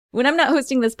When I'm not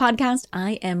hosting this podcast,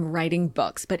 I am writing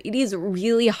books, but it is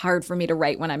really hard for me to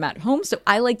write when I'm at home, so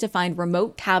I like to find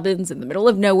remote cabins in the middle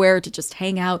of nowhere to just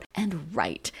hang out and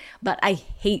write. But I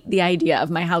hate the idea of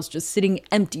my house just sitting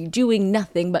empty, doing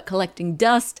nothing but collecting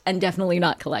dust and definitely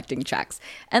not collecting checks.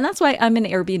 And that's why I'm an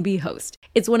Airbnb host.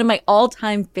 It's one of my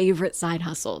all-time favorite side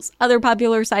hustles. Other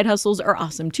popular side hustles are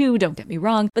awesome too, don't get me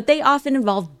wrong, but they often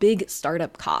involve big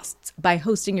startup costs. By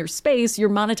hosting your space, you're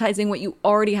monetizing what you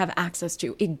already have access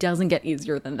to. It doesn't get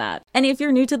easier than that. And if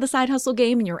you're new to the side hustle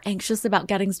game and you're anxious about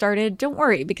getting started, don't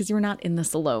worry, because you're not in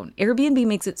this alone. Airbnb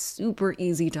makes it super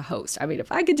easy to host. I mean,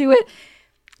 if I could do it,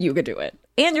 you could do it.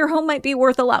 And your home might be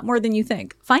worth a lot more than you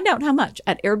think. Find out how much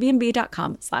at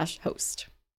airbnb.com/host.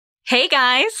 Hey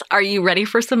guys, are you ready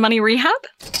for some money rehab?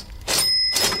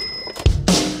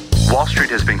 Wall Street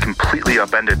has been completely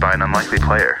upended by an unlikely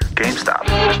player, GameStop.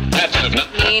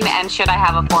 And should I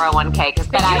have a 401k? Because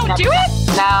you don't do it?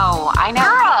 No, I know.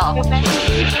 Girl!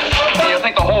 You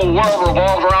think the whole world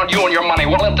revolves around you and your money?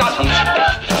 Well, it doesn't.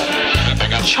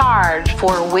 Charge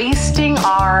for wasting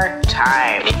our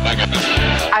time.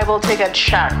 I will take a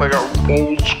check. Like a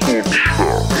old school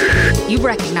check. You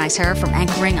recognize her from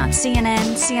anchoring on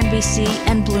CNN, CNBC,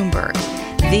 and Bloomberg.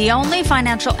 The only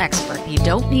financial expert you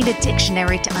don't need a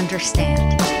dictionary to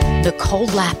understand. Nicole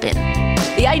Lapin.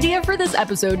 The idea for this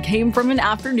episode came from an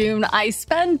afternoon I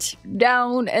spent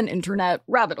down an internet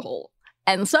rabbit hole.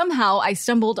 And somehow I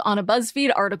stumbled on a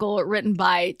BuzzFeed article written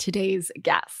by today's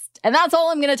guest. And that's all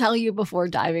I'm going to tell you before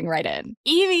diving right in.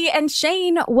 Evie and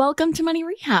Shane, welcome to Money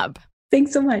Rehab.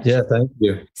 Thanks so much. Yeah, thank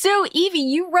you. So, Evie,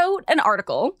 you wrote an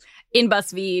article in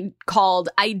BuzzFeed called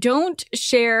 "I Don't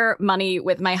Share Money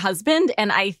with My Husband,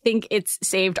 and I Think It's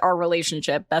Saved Our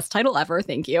Relationship." Best title ever.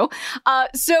 Thank you.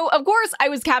 So, of course, I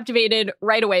was captivated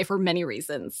right away for many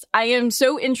reasons. I am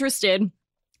so interested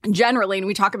generally, and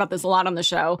we talk about this a lot on the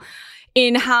show,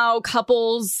 in how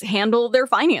couples handle their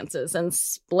finances and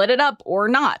split it up or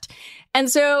not. And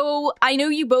so I know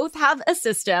you both have a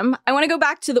system. I want to go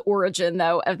back to the origin,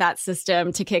 though, of that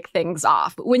system to kick things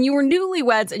off. When you were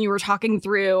newlyweds and you were talking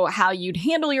through how you'd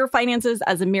handle your finances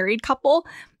as a married couple,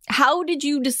 how did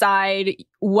you decide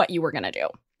what you were going to do?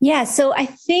 Yeah. So I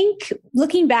think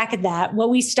looking back at that, what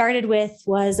we started with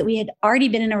was that we had already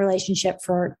been in a relationship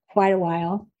for quite a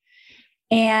while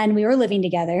and we were living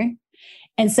together.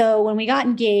 And so when we got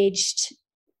engaged,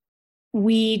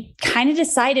 we kind of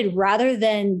decided rather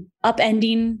than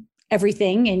upending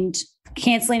everything and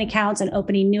canceling accounts and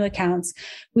opening new accounts,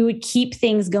 we would keep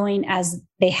things going as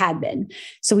they had been.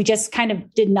 So we just kind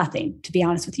of did nothing, to be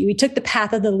honest with you. We took the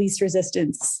path of the least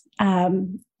resistance.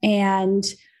 And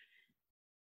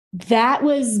that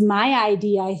was my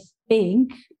idea, I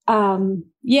think.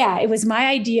 It was my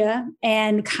idea,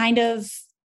 and kind of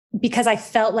because I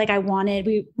felt like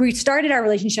we started our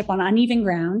relationship on uneven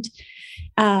ground,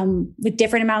 with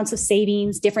different amounts of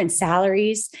savings, different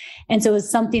salaries. And so it was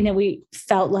something that we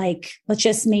felt like, let's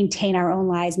just maintain our own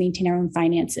lives, maintain our own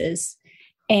finances.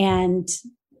 And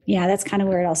yeah, that's kind of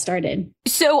where it all started.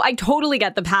 So I totally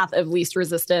get the path of least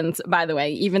resistance, by the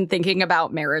way. Even thinking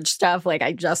about marriage stuff, like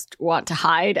I just want to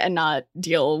hide and not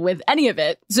deal with any of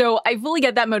it. So I fully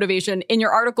get that motivation. In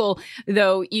your article,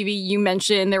 though, Evie, you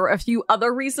mentioned there were a few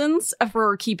other reasons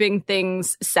for keeping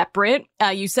things separate.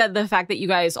 You said the fact that you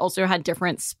guys also had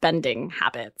different spending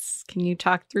habits. Can you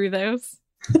talk through those?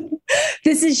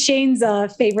 This is Shane's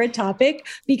favorite topic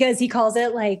because he calls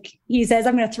it, he says,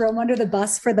 I'm going to throw him under the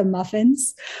bus for the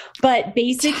muffins. But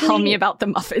basically, tell me about the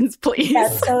muffins, please. Yeah,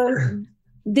 so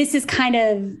this is kind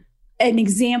of an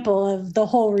example of the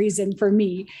whole reason for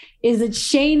me is that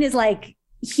Shane is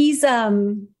he's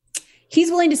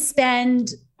willing to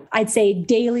spend, I'd say,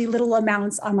 daily little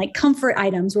amounts on comfort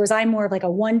items, whereas I'm more of a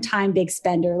one-time big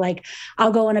spender.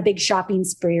 I'll go on a big shopping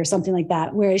spree or something like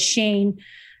that. Whereas Shane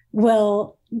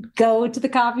will go to the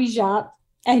coffee shop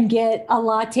and get a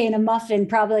latte and a muffin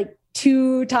probably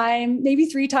 2 times, maybe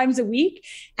 3 times a week.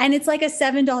 And it's like a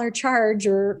 $7 charge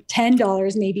or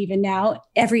 $10 maybe even now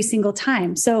every single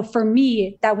time. So for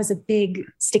me, that was a big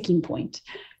sticking point,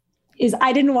 is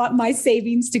I didn't want my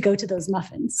savings to go to those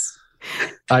muffins.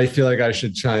 I feel like I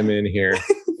should chime in here.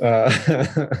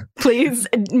 Please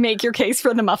make your case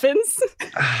for the muffins.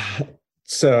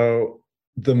 So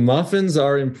the muffins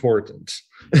are important.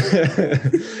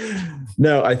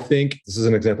 No, I think this is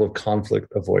an example of conflict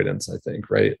avoidance, I think,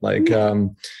 right?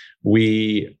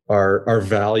 Our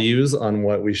values on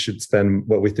what we should spend,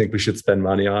 what we think we should spend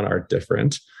money on are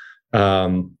different.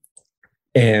 And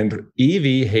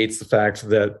Evie hates the fact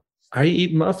that I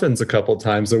eat muffins a couple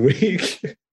times a week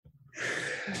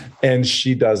and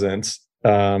she doesn't.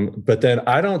 But then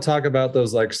I don't talk about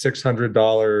those like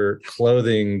 $600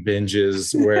 clothing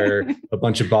binges where a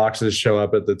bunch of boxes show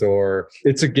up at the door.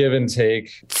 It's a give and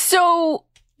take. So,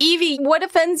 Evie, what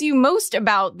offends you most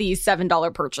about these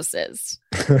 $7 purchases?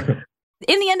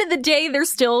 In the end of the day, they're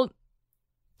still,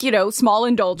 small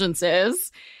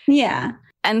indulgences. Yeah.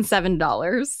 And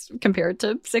 $7 compared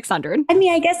to $600. I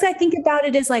mean, I guess I think about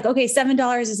it as like, okay,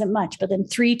 $7 isn't much, but then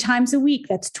 3 times a week,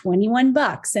 that's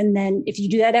 $21. And then if you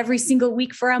do that every single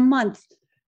week for a month,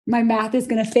 my math is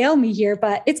going to fail me here,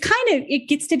 but it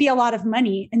gets to be a lot of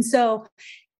money. And so,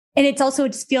 and it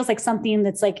just feels like something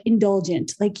that's like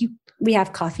indulgent. Like we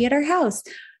have coffee at our house.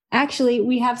 Actually,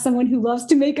 we have someone who loves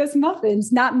to make us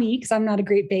muffins, not me, because I'm not a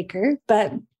great baker,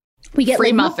 but we get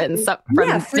free muffins from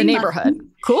the neighborhood. Muffins.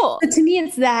 Cool. But to me,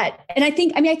 it's that. And I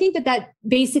think that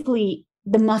basically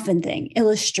the muffin thing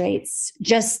illustrates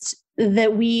just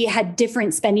that we had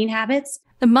different spending habits.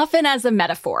 The muffin as a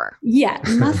metaphor. Yeah.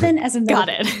 Muffin as a metaphor.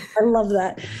 Got it. I love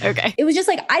that. Okay. It was just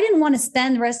like, I didn't want to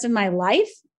spend the rest of my life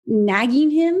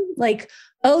nagging him. Like,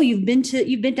 oh, you've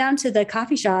been down to the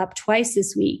coffee shop twice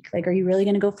this week. Like, are you really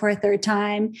going to go for a third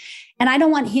time? And I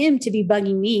don't want him to be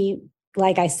bugging me.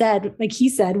 Like he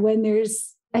said, when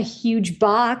there's a huge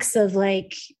box of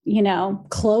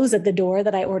clothes at the door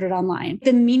that I ordered online.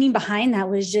 The meaning behind that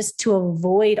was just to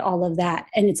avoid all of that.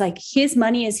 And it's like his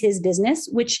money is his business,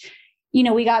 which,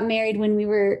 we got married when we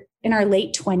were in our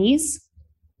late 20s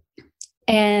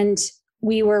and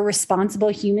we were responsible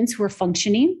humans who were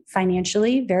functioning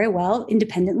financially very well,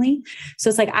 independently. So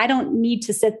it's like, I don't need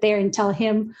to sit there and tell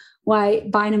him why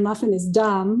buying a muffin is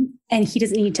dumb. And he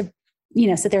doesn't need to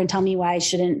sit there and tell me why I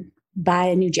shouldn't buy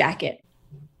a new jacket.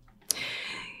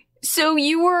 So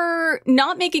you were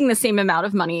not making the same amount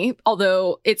of money,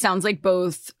 although it sounds like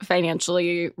both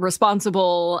financially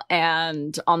responsible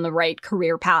and on the right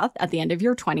career path at the end of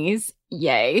your 20s.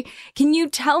 Yay. Can you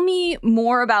tell me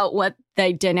more about what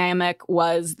the dynamic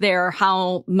was there?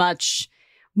 How much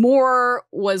more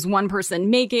was one person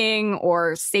making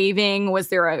or saving? Was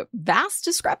there a vast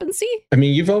discrepancy? I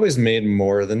mean, you've always made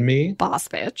more than me. Boss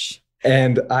bitch.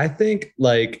 And I think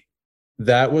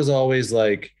that was always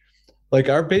like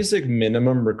our basic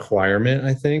minimum requirement,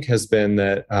 I think, has been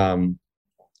that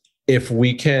if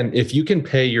you can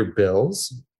pay your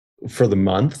bills for the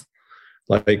month,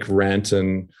 like rent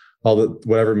and all the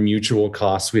whatever mutual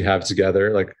costs we have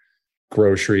together, like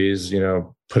groceries,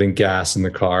 putting gas in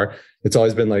the car. It's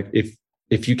always been like,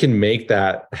 if you can make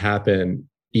that happen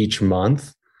each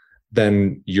month,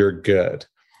 then you're good.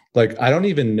 Like, I don't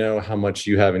even know how much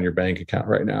you have in your bank account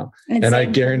right now. And I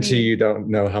guarantee you don't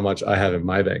know how much I have in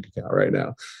my bank account right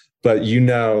now. But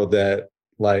that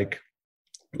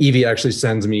Evie actually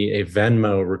sends me a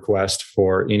Venmo request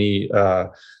for any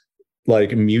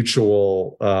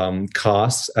mutual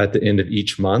costs at the end of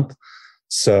each month.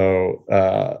 So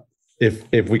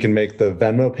if we can make the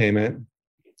Venmo payment,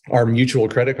 our mutual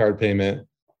credit card payment,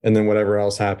 and then whatever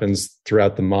else happens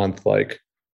throughout the month,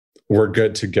 we're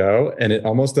good to go. And it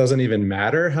almost doesn't even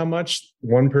matter how much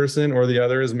one person or the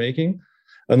other is making,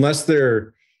 unless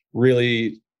they're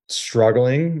really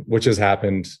struggling, which has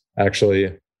happened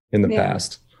actually in the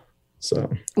past.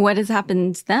 So what has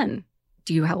happened then?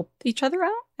 Do you help each other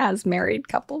out as married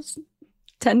couples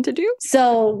tend to do?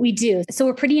 So we do. So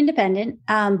we're pretty independent.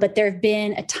 But there have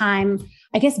been a time,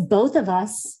 I guess both of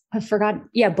us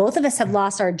have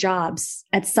lost our jobs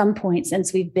at some point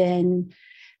since we've been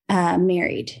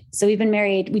married. So we've been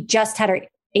married. We just had our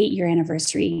 8-year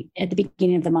anniversary at the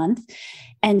beginning of the month.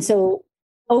 And so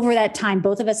over that time,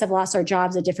 both of us have lost our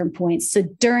jobs at different points. So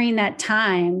during that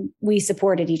time, we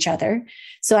supported each other.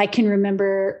 So I can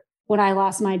remember when I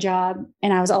lost my job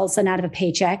and I was all of a sudden out of a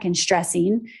paycheck and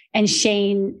stressing, and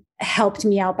Shane helped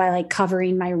me out by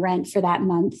covering my rent for that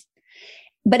month.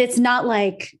 But it's not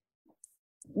like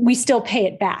we still pay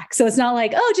it back. So it's not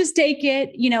like, oh, just take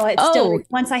it. It's still,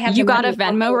 once I have, you got a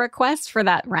Venmo request for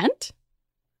that rent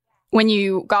when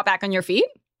you got back on your feet?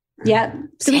 Yeah.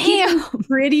 So damn,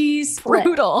 pretty split.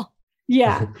 Brutal.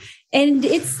 Yeah. And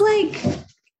it's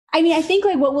I think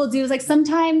what we'll do is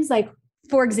sometimes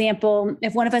for example,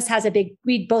 if one of us has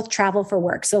we both travel for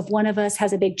work. So if one of us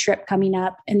has a big trip coming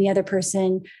up and we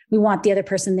want the other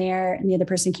person there and the other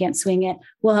person can't swing it,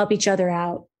 we'll help each other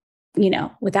out,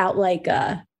 without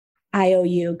a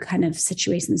IOU kind of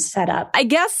situation set up. I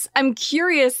guess I'm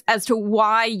curious as to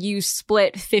why you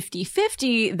split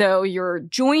 50-50, though, your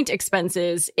joint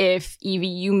expenses if, Evie,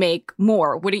 you make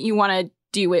more. Wouldn't you want to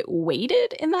do it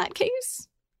weighted in that case?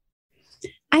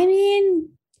 I mean,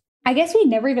 I guess we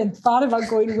never even thought about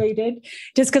going weighted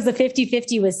just because the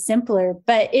 50-50 was simpler,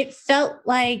 but it felt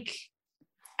like,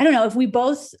 I don't know, if we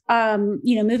both,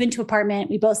 move into an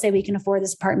apartment, we both say we can afford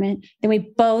this apartment, then we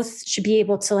both should be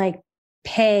able to like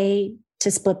pay to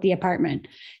split the apartment.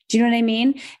 Do you know what I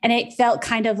mean? And it felt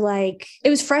kind of like, it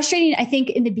was frustrating, I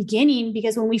think, in the beginning,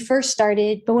 because when we first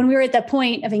started, but when we were at that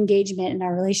point of engagement in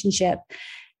our relationship,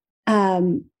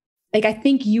 I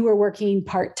think you were working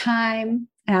part-time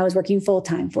and I was working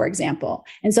full-time, for example.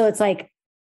 And so it's like,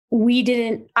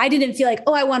 I didn't feel like,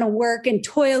 oh, I want to work and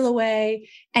toil away.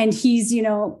 And he's,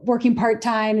 working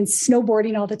part-time and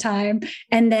snowboarding all the time.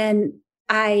 And then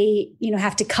I,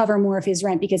 have to cover more of his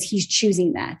rent because he's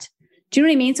choosing that. Do you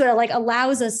know what I mean? So it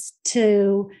allows us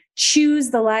to choose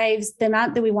the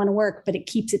amount that we want to work, but it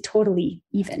keeps it totally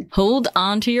even. Hold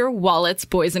on to your wallets,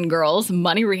 boys and girls.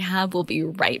 Money Rehab will be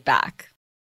right back.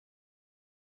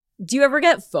 Do you ever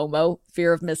get FOMO,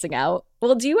 fear of missing out?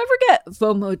 Well, do you ever get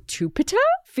FOMO-tupita,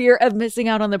 fear of missing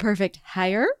out on the perfect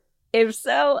hire? If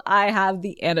so, I have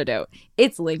the antidote.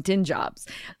 It's LinkedIn Jobs.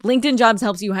 LinkedIn Jobs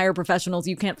helps you hire professionals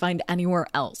you can't find anywhere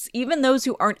else, even those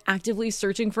who aren't actively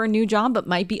searching for a new job but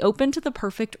might be open to the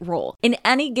perfect role. In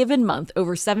any given month,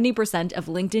 over 70% of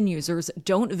LinkedIn users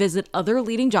don't visit other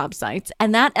leading job sites,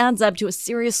 and that adds up to a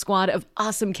serious squad of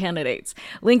awesome candidates.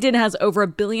 LinkedIn has over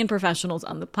 1 billion professionals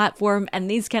on the platform,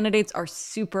 and these candidates are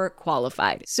super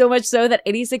qualified. So much so that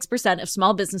 86% of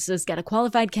small businesses get a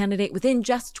qualified candidate within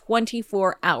just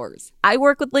 24 hours. I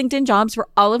work with LinkedIn Jobs for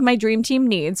all of my dream team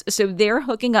needs, so they're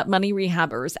hooking up money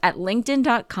rehabbers at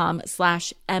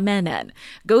linkedin.com/MNN.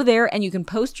 Go there and you can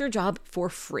post your job for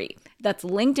free. That's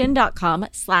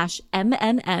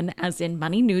linkedin.com/MNN, as in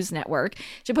Money News Network,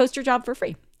 to post your job for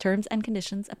free. Terms and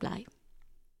conditions apply.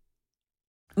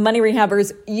 Money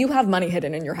rehabbers, you have money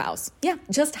hidden in your house. Yeah,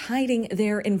 just hiding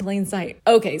there in plain sight.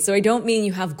 Okay, so I don't mean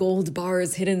you have gold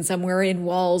bars hidden somewhere in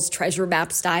walls, treasure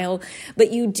map style,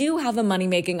 but you do have a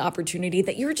money-making opportunity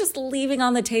that you're just leaving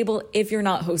on the table if you're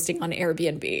not hosting on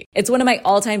Airbnb. It's one of my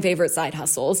all-time favorite side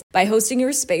hustles. By hosting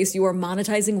your space, you are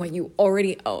monetizing what you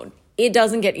already own. It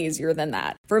doesn't get easier than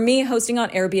that. For me, hosting on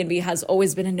Airbnb has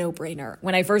always been a no-brainer.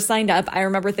 When I first signed up, I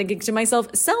remember thinking to myself,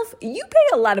 you pay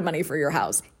a lot of money for your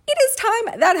house. It is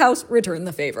time that house returned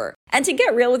the favor. And to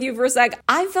get real with you for a sec,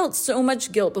 I felt so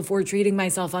much guilt before treating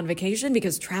myself on vacation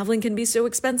because traveling can be so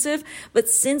expensive. But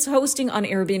since hosting on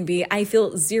Airbnb, I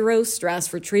feel zero stress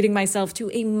for treating myself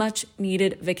to a much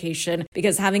needed vacation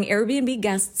because having Airbnb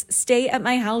guests stay at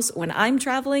my house when I'm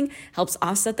traveling helps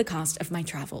offset the cost of my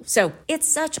travel. So it's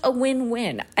such a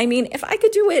win-win. I mean, if I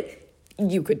could do it,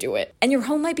 you could do it. And your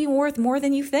home might be worth more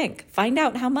than you think. Find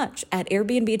out how much at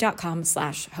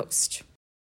airbnb.com/host.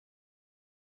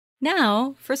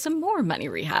 Now for some more money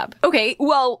rehab. Okay,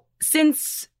 well,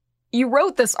 since you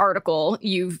wrote this article,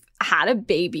 you've had a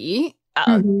baby.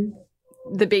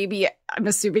 The baby, I'm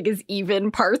assuming, is even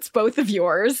parts both of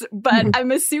yours, but I'm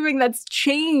assuming that's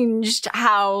changed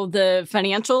how the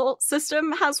financial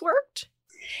system has worked.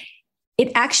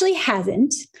 It actually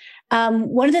hasn't.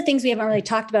 One of the things we haven't really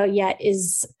talked about yet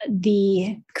is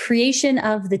the creation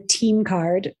of the team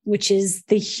card, which is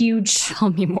the huge.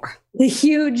 Tell me more.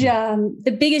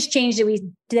 The biggest change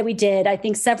that we did, I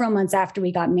think several months after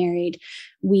we got married,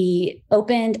 we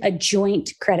opened a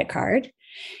joint credit card.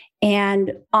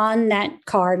 And on that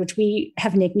card, which we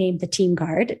have nicknamed the team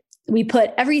card, we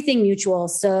put everything mutual.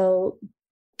 So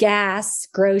gas,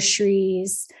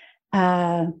 groceries,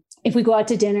 if we go out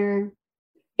to dinner,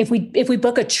 if we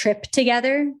book a trip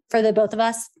together for the both of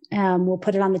us, we'll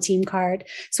put it on the team card.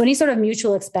 So any sort of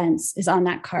mutual expense is on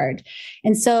that card.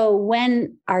 And so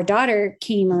when our daughter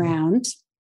came around,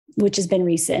 which has been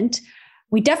recent,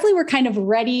 we definitely were kind of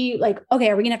ready, like, okay,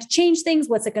 are we going to have to change things?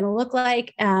 What's it going to look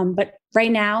like? But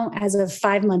right now, as of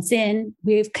 5 months in,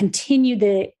 we've continued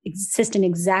the system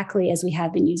exactly as we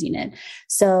have been using it.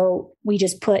 So we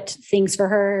just put things for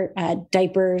her,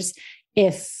 diapers,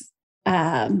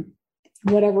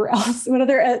 whatever else, what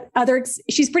other,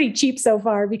 she's pretty cheap so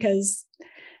far because,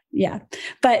 yeah.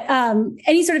 But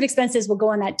any sort of expenses will go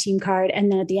on that team card.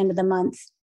 And then at the end of the month,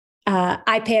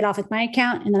 I pay it off with my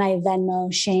account, and then I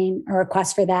Venmo Shane a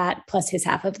request for that plus his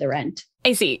half of the rent.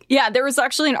 I see. Yeah, there was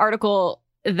actually an article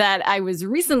that I was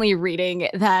recently reading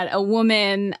that a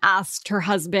woman asked her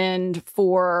husband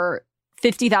for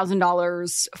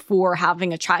 $50,000 for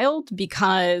having a child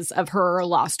because of her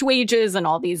lost wages and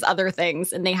all these other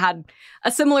things. And they had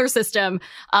a similar system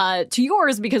to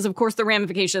yours because, of course, the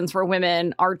ramifications for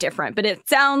women are different. But it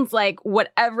sounds like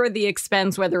whatever the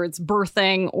expense, whether it's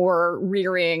birthing or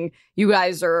rearing, you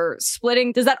guys are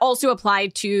splitting. Does that also apply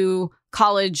to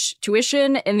college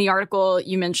tuition. In the article,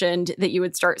 you mentioned that you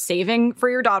would start saving for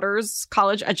your daughter's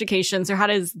college education. So how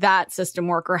does that system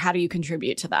work, or how do you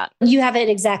contribute to that? You have it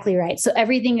exactly right. So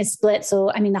everything is split.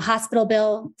 So, I mean, the hospital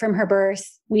bill from her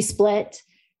birth, we split.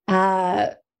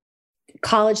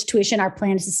 College tuition, our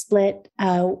plan is to split.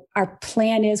 Our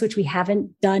plan is, which we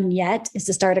haven't done yet, is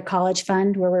to start a college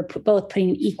fund where we're both putting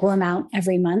an equal amount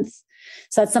every month.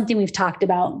 So that's something we've talked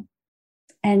about.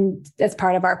 And that's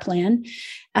part of our plan.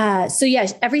 So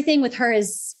yes, everything with her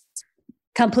is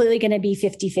completely going to be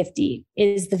 50-50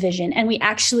 is the vision. And we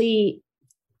actually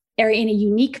are in a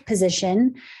unique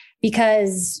position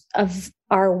because of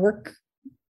our work,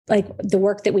 like the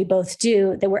work that we both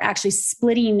do, that we're actually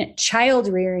splitting child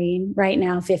rearing right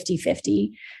now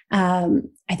 50-50.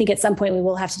 I think at some point we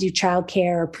will have to do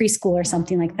childcare or preschool or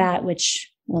something like that,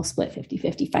 which will split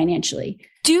 50-50 financially.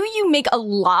 Do you make a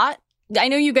lot? I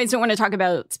know you guys don't want to talk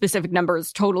about specific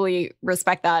numbers. Totally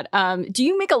respect that. Do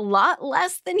you make a lot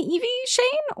less than Evie, Shane?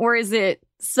 Or is it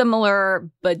similar,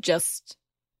 but just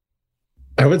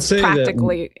I would say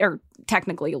practically or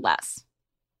technically less?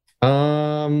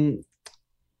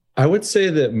 I would say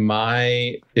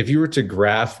that if you were to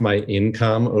graph my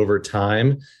income over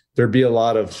time, there'd be a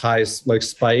lot of high, like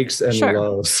spikes and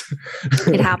lows.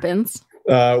 It happens.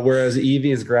 Whereas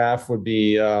Evie's graph would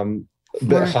be a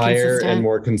bit higher and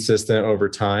more consistent over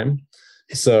time.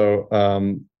 So,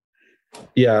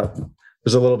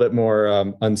 there's a little bit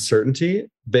more uncertainty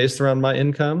based around my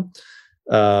income.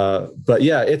 But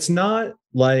yeah, it's not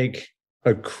like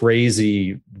a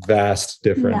crazy vast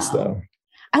difference though.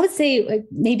 I would say like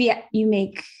maybe you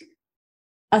make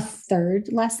a third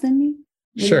less than me.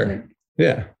 Sure.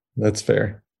 Yeah, that's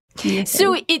fair.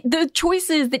 So the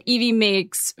choices that Evie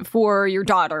makes for your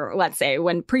daughter, let's say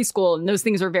when preschool and those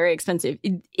things are very expensive,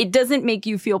 it doesn't make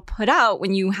you feel put out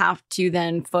when you have to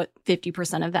then foot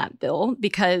 50% of that bill,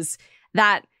 because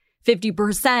that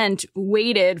 50%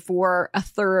 weighted for a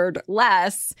third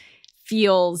less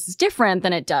feels different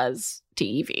than it does to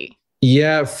Evie.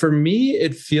 Yeah, for me,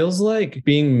 it feels like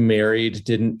being married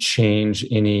didn't change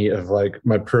any of like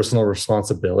my personal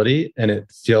responsibility. And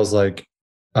it feels like,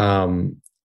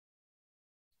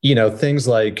 things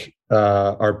like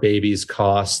our baby's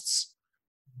costs,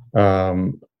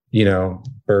 birthing,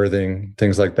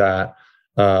 things like that,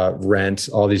 rent,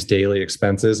 all these daily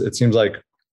expenses. It seems like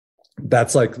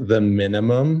that's like the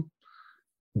minimum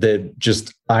that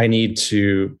just I need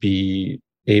to be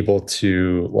able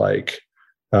to like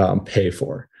pay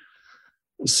for.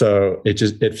 So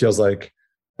it feels like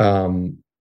I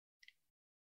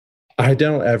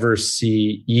don't ever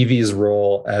see Evie's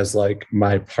role as like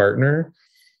my partner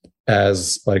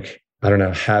as like, I don't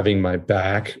know, having my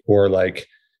back or like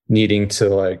needing to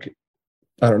like,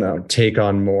 I don't know, take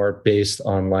on more based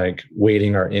on like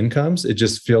weighting our incomes. It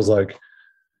just feels like,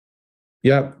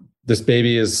 yeah, this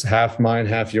baby is half mine,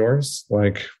 half yours.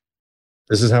 Like,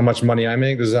 this is how much money I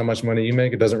make. This is how much money you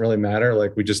make. It doesn't really matter.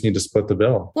 Like, we just need to split the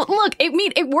bill. Well, look,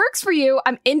 it works for you.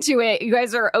 I'm into it. You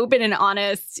guys are open and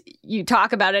honest. You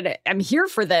talk about it. I'm here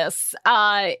for this.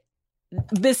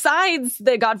 Besides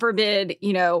the, God forbid,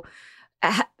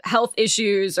 health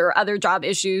issues or other job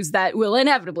issues that will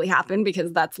inevitably happen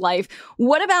because that's life.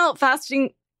 What about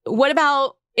fasting? What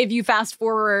about if you fast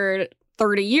forward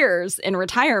 30 years in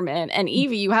retirement and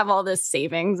Evie, you have all this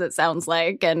savings, it sounds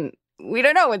like, and we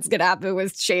don't know what's going to happen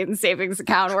with Shane's savings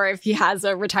account or if he has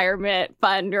a retirement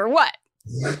fund or what.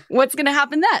 What's going to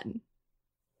happen then?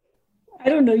 I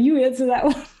don't know. You answer that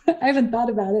one. I haven't thought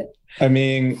about it. I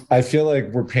mean, I feel like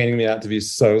we're painting me out to be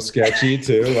so sketchy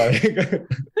too. Like,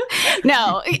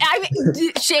 no,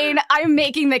 Shane, I'm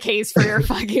making the case for your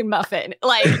fucking muffin.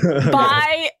 Like,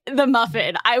 buy the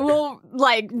muffin. I will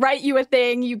like write you a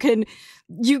thing. You can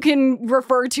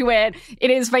refer to it.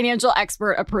 It is financial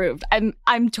expert approved.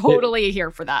 I'm totally here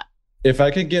for that. If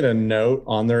I could get a note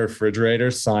on the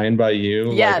refrigerator signed by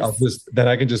you, yes. Like then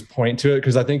I can just point to it,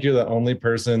 because I think you're the only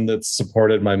person that's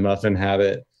supported my muffin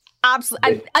habit.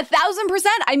 Absolutely. 1,000%.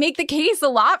 I make the case a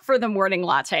lot for the morning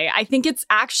latte. I think it's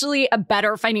actually a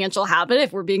better financial habit,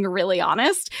 if we're being really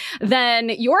honest, than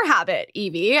your habit,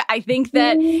 Evie. I think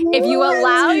that if you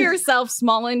allow yourself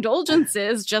small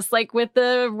indulgences, just like with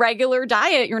the regular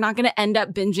diet, you're not going to end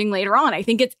up binging later on. I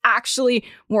think it's actually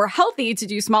more healthy to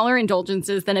do smaller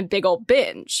indulgences than a big old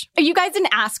binge. You guys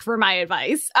didn't ask for my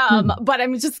advice, but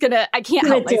I'm just I can't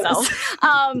help myself.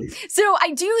 So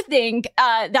I do think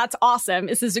that's awesome.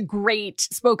 This is a great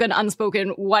spoken, unspoken,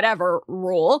 whatever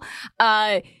rule.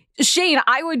 Shane,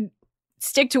 I would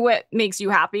stick to what makes you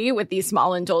happy with these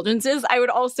small indulgences. I would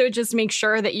also just make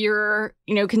sure that you're,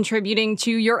 contributing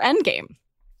to your end game.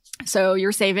 So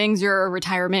your savings, your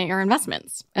retirement, your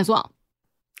investments as well.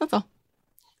 That's all.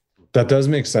 That does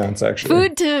make sense,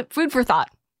 actually. Food for thought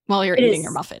while you're eating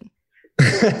your muffin.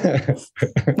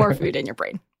 More food in your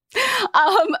brain.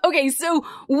 Okay, so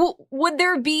would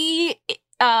there be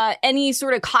any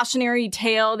sort of cautionary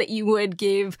tale that you would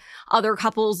give other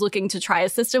couples looking to try a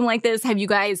system like this? Have you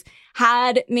guys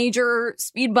had major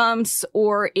speed bumps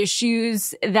or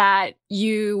issues that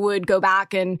you would go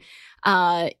back and,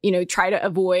 try to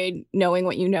avoid knowing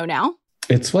what you know now?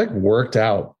 It's like worked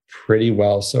out pretty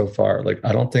well so far. Like,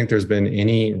 I don't think there's been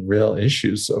any real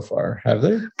issues so far. Have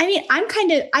there? I mean,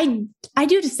 I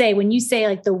do to say, when you say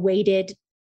like the weighted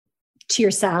to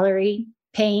your salary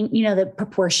paying, the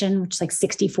proportion, which is like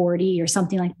 60-40 or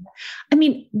something like that. I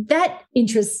mean, that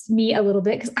interests me a little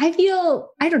bit because I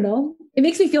feel, I don't know, it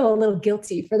makes me feel a little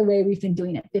guilty for the way we've been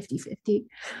doing it 50-50.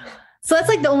 So that's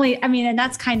like the only, and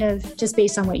that's kind of just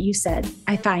based on what you said,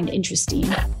 I find interesting.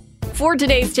 For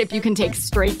today's tip, you can take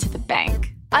straight to the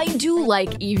bank. I do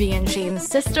like Evie and Shane's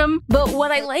system, but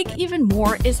what I like even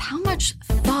more is how much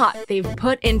thought they've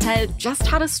put into just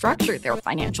how to structure their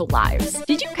financial lives.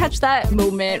 Did you catch that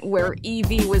moment where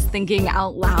Evie was thinking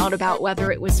out loud about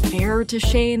whether it was fair to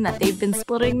Shane that they've been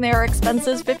splitting their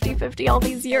expenses 50-50 all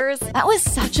these years? That was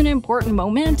such an important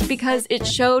moment because it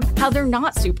showed how they're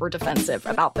not super defensive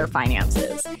about their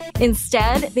finances.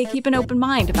 Instead, they keep an open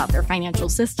mind about their financial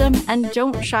system and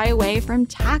don't shy away from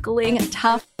tackling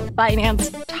tough finance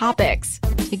topics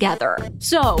together.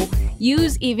 So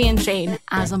use Evie and Shane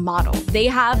as a model. They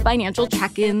have financial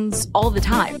check-ins all the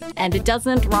time, and it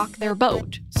doesn't rock their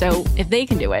boat. So if they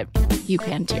can do it, you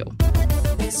can too.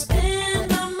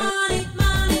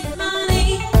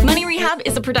 Money Rehab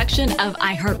is a production of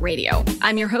iHeartRadio.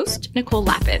 I'm your host, Nicole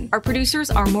Lappin. Our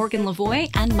producers are Morgan Lavoie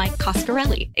and Mike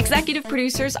Coscarelli. Executive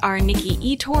producers are Nikki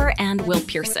Etor and Will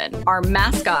Pearson. Our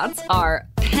mascots are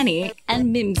Penny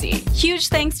and Mimsy. Huge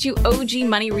thanks to OG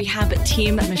Money Rehab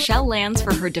team Michelle Lands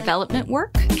for her development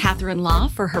work, Catherine Law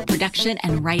for her production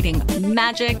and writing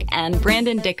magic, and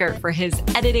Brandon Dicker for his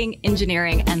editing,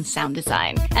 engineering, and sound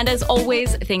design. And as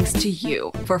always, thanks to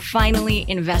you for finally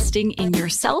investing in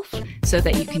yourself so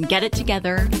that you can get it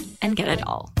together and get it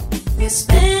all.